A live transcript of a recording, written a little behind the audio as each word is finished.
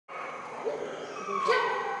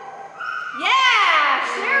Yeah,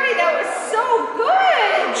 Sherry, that was so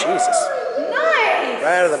good. Jesus. Nice.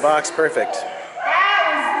 Right out of the box, perfect. That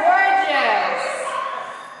was gorgeous.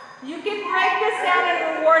 You can break this down and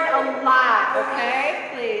reward a lot, okay?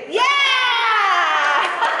 Please. Yeah!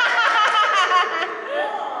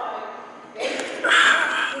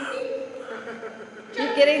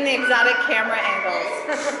 Keep getting the exotic camera angles.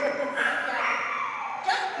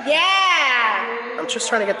 Yeah! I'm just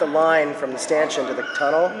trying to get the line from the stanchion to the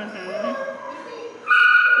tunnel.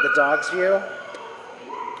 The dog's view.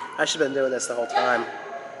 I should have been doing this the whole time.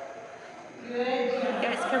 You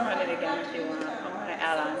guys can run it again if you want. I'm going to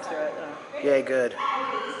add on to it though. Yay, good.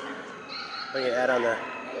 When you add on the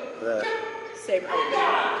Same opening.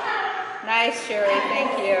 Nice, Sherry.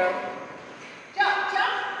 Thank you.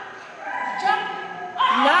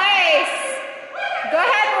 Nice! Go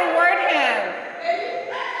ahead and reward him.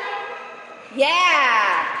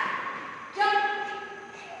 Yeah!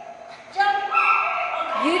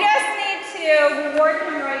 You just need to reward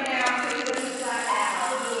him right now so he doesn't flat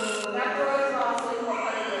out. That grows also in the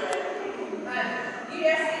but you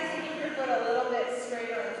just need to keep your foot a little bit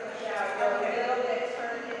straighter and push out. Go a little bit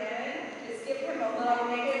turned in. Just give him a little,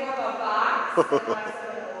 make it more of a box.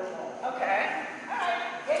 Okay. Alright.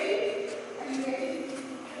 Ready? Are you ready?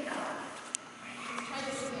 Try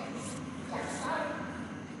this again.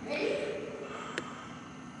 Ready?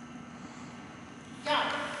 Jump.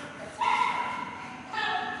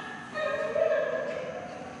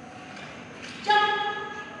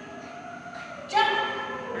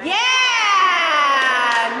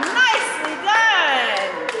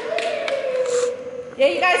 Yeah,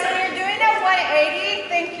 you guys, when you're doing a 180,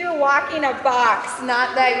 think you're walking a box,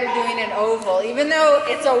 not that you're doing an oval. Even though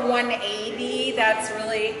it's a 180, that's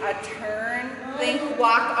really a turn. Think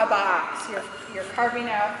walk a box. You're carving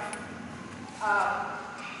out a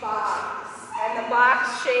box. And the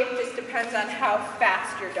box shape just depends on how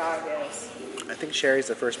fast your dog is. I think Sherry's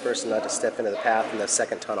the first person not to step into the path in the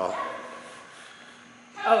second tunnel.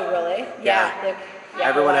 Oh, really? Yeah.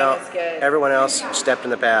 Everyone else stepped in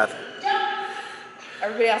the path.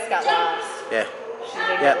 Everybody else got lost. Yeah. She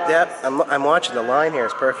did get lost. Yep. I'm watching the line here.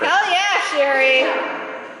 It's perfect. Hell yeah, Sherry.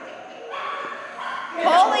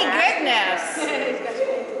 Holy goodness.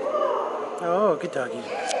 Oh, good doggy.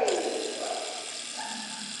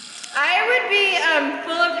 I would be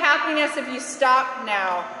full of happiness if you stopped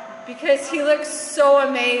now because he looks so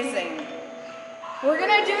amazing. We're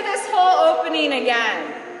going to do this whole opening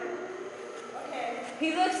again. Okay.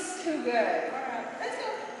 He looks too good. All right, let's go.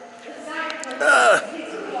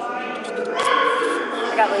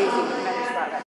 I got lazy.